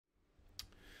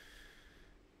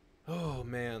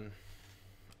man,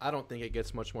 I don't think it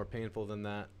gets much more painful than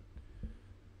that.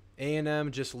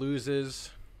 A&M just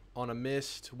loses on a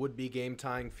missed would-be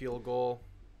game-tying field goal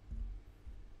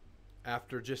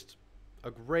after just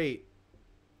a great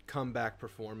comeback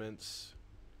performance.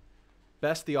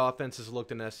 Best the offense has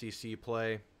looked in SEC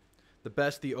play. The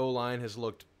best the O-line has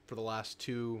looked for the last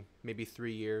 2, maybe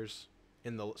 3 years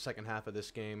in the second half of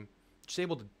this game. Just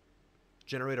able to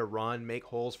generate a run, make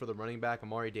holes for the running back,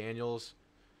 Amari Daniels,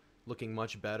 looking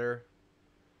much better.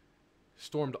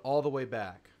 Stormed all the way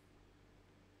back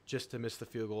just to miss the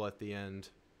field goal at the end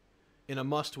in a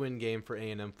must-win game for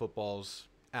A&M football's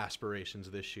aspirations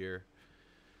this year.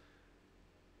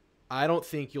 I don't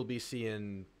think you'll be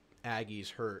seeing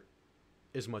Aggies hurt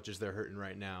as much as they're hurting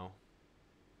right now,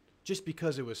 just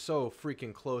because it was so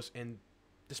freaking close and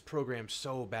this program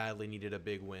so badly needed a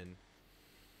big win.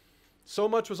 So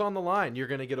much was on the line. You're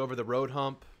going to get over the road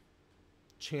hump,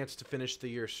 chance to finish the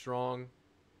year strong.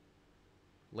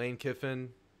 Lane Kiffin,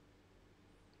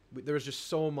 there was just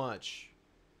so much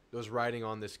that was riding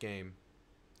on this game,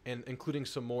 and including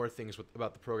some more things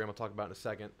about the program I'll talk about in a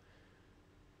second.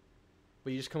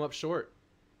 But you just come up short.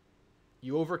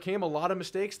 You overcame a lot of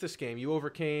mistakes this game. You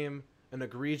overcame an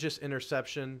egregious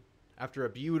interception after a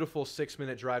beautiful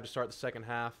 6-minute drive to start the second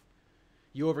half.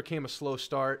 You overcame a slow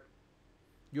start.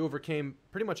 You overcame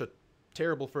pretty much a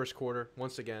terrible first quarter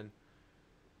once again.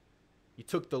 You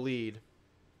took the lead,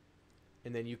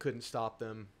 and then you couldn't stop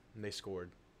them, and they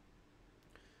scored.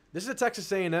 This is a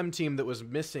Texas A&M team that was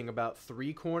missing about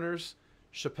 3 corners.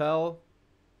 Chappelle,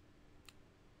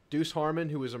 Deuce Harmon,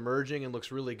 who is emerging and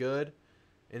looks really good,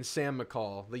 and Sam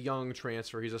McCall, the young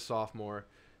transfer. He's a sophomore.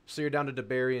 So you're down to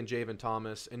DeBerry and Javen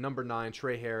Thomas. And number 9,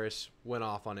 Trey Harris, went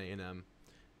off on A&M.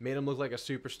 Made him look like a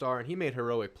superstar, and he made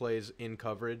heroic plays in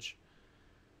coverage.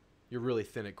 You're really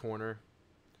thin at corner.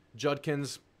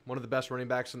 Judkins, one of the best running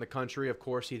backs in the country. Of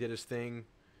course, he did his thing,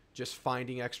 just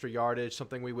finding extra yardage,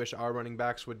 something we wish our running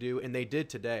backs would do, and they did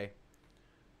today.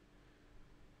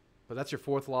 But that's your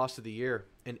 4th loss of the year.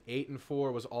 And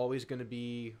 8-4 was always going to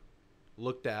be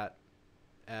looked at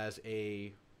as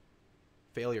a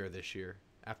failure this year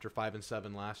after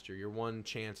 5-7 last year. Your one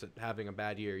chance at having a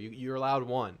bad year. You're allowed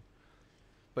one.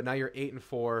 But now you're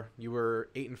 8-4. You were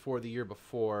 8-4 the year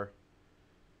before.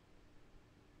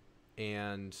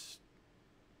 And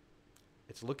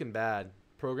it's looking bad.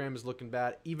 Program is looking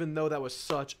bad. Even though that was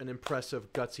such an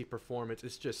impressive, gutsy performance,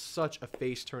 it's just such a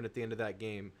face turn at the end of that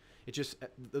game. It just,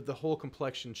 the whole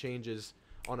complexion changes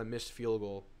on a missed field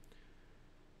goal.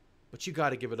 But you got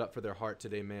to give it up for their heart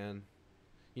today, man.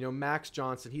 You know, Max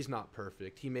Johnson, he's not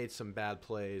perfect. He made some bad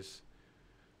plays.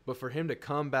 But for him to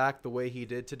come back the way he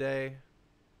did today,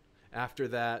 after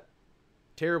that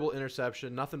terrible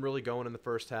interception, nothing really going in the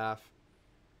first half,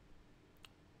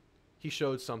 he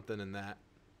showed something in that.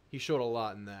 He showed a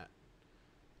lot in that.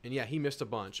 And yeah, he missed a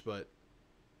bunch, but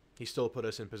he still put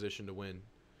us in position to win.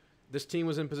 This team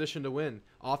was in position to win.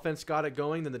 Offense got it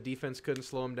going, then the defense couldn't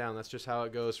slow them down. That's just how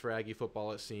it goes for Aggie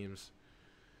football, it seems.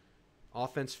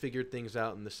 Offense figured things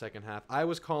out in the second half. I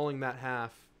was calling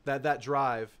that that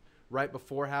drive right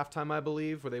before halftime, I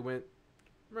believe, where they went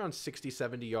around 60,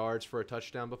 70 yards for a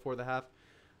touchdown before the half.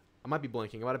 I might be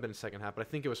blanking. It might have been the second half, but I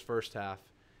think it was first half.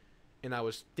 And I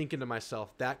was thinking to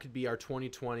myself, that could be our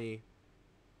 2020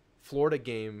 Florida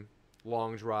game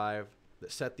long drive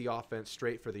that set the offense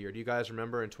straight for the year. Do you guys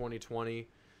remember in 2020,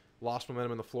 lost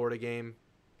momentum in the Florida game?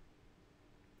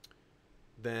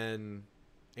 Then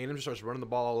A&M just starts running the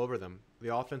ball all over them.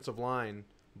 The offensive line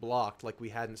blocked like we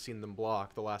hadn't seen them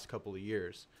block the last couple of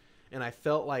years. And I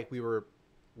felt like we were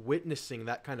witnessing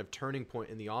that kind of turning point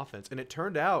in the offense. And it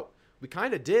turned out we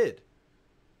kind of did.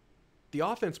 The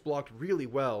offense blocked really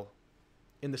well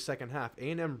in the second half.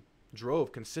 A&M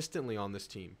drove consistently on this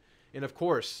team. And, of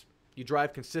course, you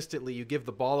drive consistently, you give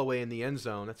the ball away in the end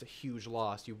zone. That's a huge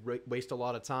loss. You waste a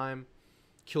lot of time,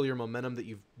 kill your momentum that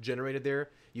you've generated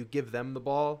there. You give them the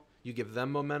ball, you give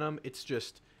them momentum. It's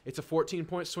a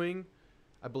 14-point swing.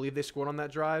 I believe they scored on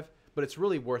that drive, but it's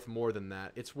really worth more than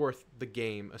that. It's worth the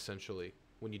game, essentially,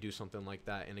 when you do something like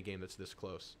that in a game that's this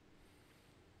close.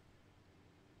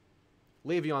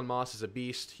 Le'Veon Moss is a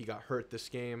beast. He got hurt this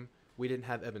game. We didn't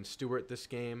have Evan Stewart this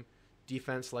game.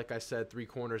 Defense, like I said, 3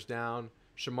 corners down.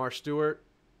 Shamar Stewart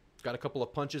got a couple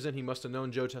of punches in. He must have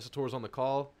known Joe Tessitore was on the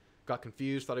call. Got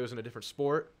confused, thought he was in a different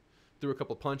sport. Threw a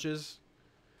couple of punches.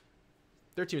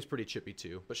 Their team's pretty chippy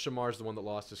too, but Shamar's the one that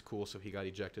lost his cool, so he got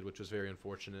ejected, which was very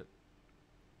unfortunate.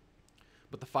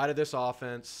 But the fight of this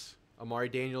offense, Amari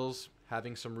Daniels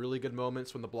having some really good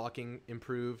moments when the blocking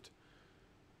improved.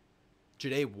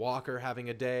 Ja'Day Walker having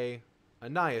a day.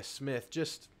 Anaya Smith,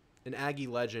 just an Aggie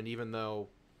legend, even though,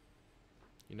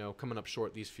 You know, coming up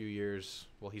short these few years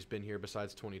while he's been here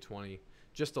besides 2020.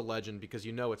 Just a legend because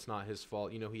you know it's not his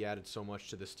fault. You know he added so much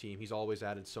to this team. He's always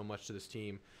added so much to this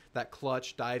team. That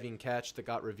clutch diving catch that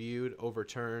got reviewed,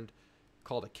 overturned,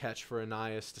 called a catch for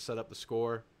Ainias to set up the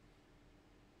score.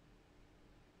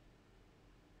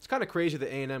 It's kind of crazy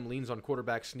that A&M leans on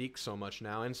quarterback sneak so much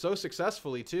now, and so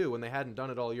successfully too when they hadn't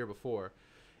done it all year before.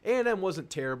 A&M wasn't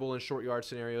terrible in short yard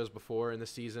scenarios before in the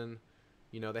season.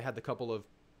 You know, they had the couple of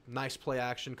nice play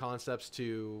action concepts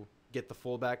to get the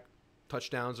fullback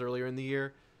touchdowns earlier in the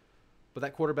year. But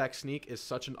that quarterback sneak is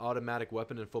such an automatic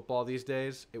weapon in football these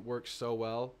days. It works so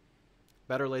well.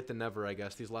 Better late than never, I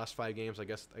guess. These last 5 games, I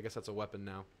guess that's a weapon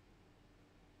now.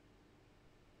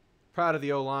 Proud of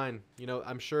the O-line. You know,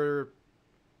 I'm sure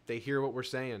they hear what we're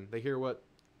saying. They hear what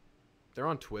they're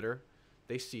on Twitter.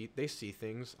 They see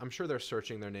things. I'm sure they're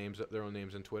searching their own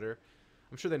names in Twitter.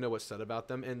 I'm sure they know what's said about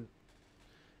them. And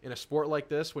in a sport like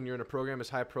this, when you're in a program as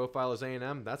high profile as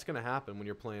A&M, that's going to happen when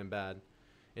you're playing bad.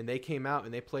 And they came out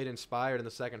and they played inspired in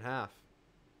the second half,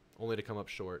 only to come up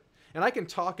short. And I can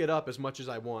talk it up as much as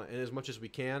I want and as much as we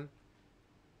can,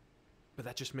 but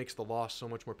that just makes the loss so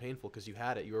much more painful because you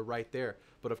had it. You were right there.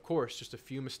 But of course, just a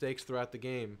few mistakes throughout the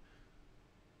game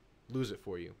lose it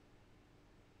for you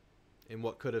in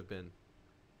what could have been.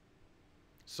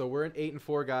 So we're in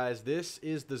 8-4, guys. This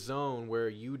is the zone where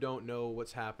you don't know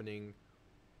what's happening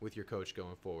with your coach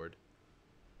going forward.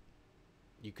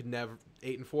 You could never.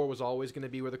 8-4 was always going to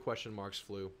be where the question marks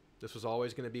flew. This was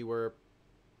always going to be where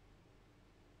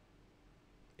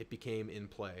it became in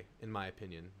play, in my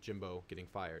opinion. Jimbo getting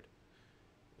fired,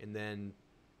 and then,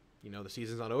 you know, the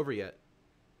season's not over yet.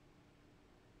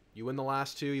 You win the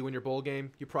last 2, you win your bowl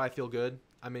game, you probably feel good.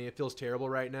 I mean, it feels terrible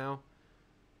right now,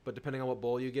 but depending on what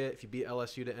bowl you get, if you beat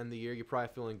LSU to end the year, you're probably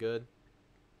feeling good.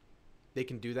 They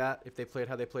can do that if they played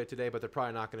how they played today, but they're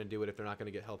probably not going to do it if they're not going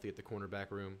to get healthy at the cornerback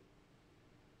room.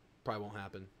 Probably won't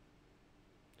happen.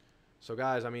 So,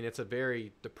 guys, I mean, it's a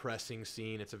very depressing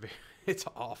scene. It's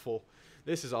awful.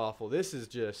 This is awful. This is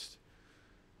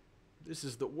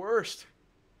the worst.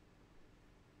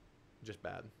 Just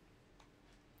bad.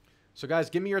 So, guys,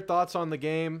 give me your thoughts on the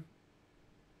game.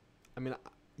 I mean,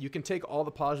 you can take all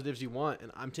the positives you want,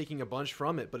 and I'm taking a bunch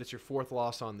from it, but it's your 4th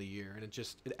loss on the year, and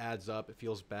it adds up. It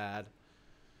feels bad.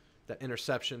 That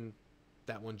interception,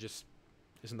 that one just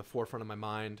is in the forefront of my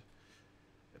mind.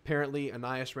 Apparently,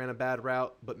 Ainias ran a bad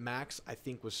route, but Max, I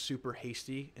think, was super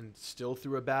hasty and still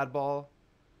threw a bad ball.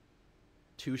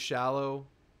 Too shallow.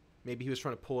 Maybe he was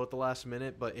trying to pull it at the last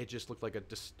minute, but it just looked like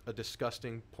a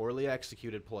disgusting, poorly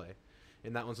executed play.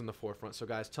 And that one's in the forefront. So,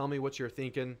 guys, tell me what you're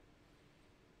thinking.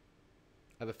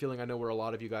 I have a feeling I know where a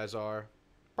lot of you guys are.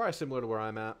 Probably similar to where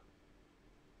I'm at.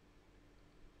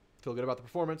 Feel good about the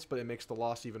performance, but it makes the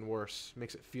loss even worse.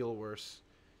 Makes it feel worse.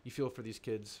 You feel for these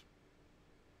kids.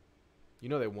 You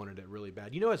know they wanted it really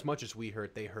bad. You know as much as we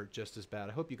hurt, they hurt just as bad.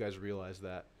 I hope you guys realize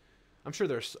that. I'm sure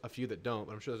there's a few that don't,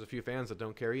 but I'm sure there's a few fans that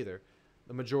don't care either.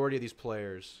 The majority of these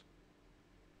players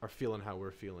are feeling how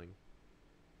we're feeling.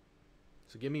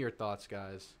 So give me your thoughts,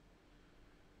 guys.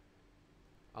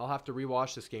 I'll have to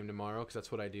rewatch this game tomorrow because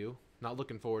that's what I do. Not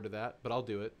looking forward to that, but I'll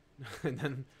do it. And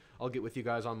then I'll get with you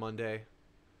guys on Monday.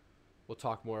 We'll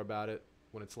talk more about it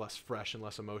when it's less fresh and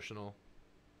less emotional.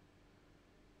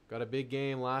 Got a big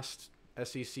game, last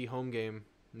SEC home game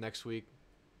next week.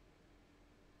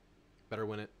 Better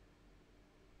win it.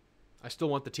 I still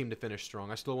want the team to finish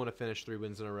strong. I still want to finish 3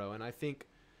 wins in a row, and I think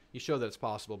you show that it's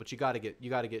possible. But you got to get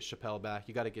Chappelle back.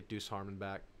 You got to get Deuce Harmon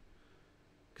back,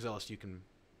 because LSU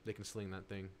they can sling that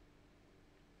thing.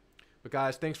 But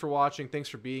guys, thanks for watching. Thanks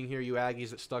for being here, you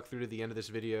Aggies that stuck through to the end of this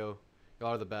video.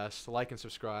 Y'all are the best. Like and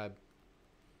subscribe.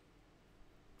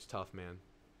 It's tough, man.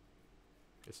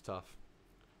 It's tough.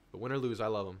 But win or lose, I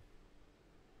love them.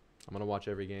 I'm going to watch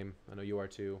every game. I know you are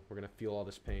too. We're going to feel all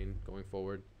this pain going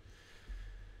forward.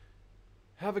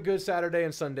 Have a good Saturday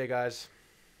and Sunday, guys.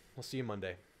 We'll see you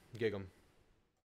Monday. Gig 'em.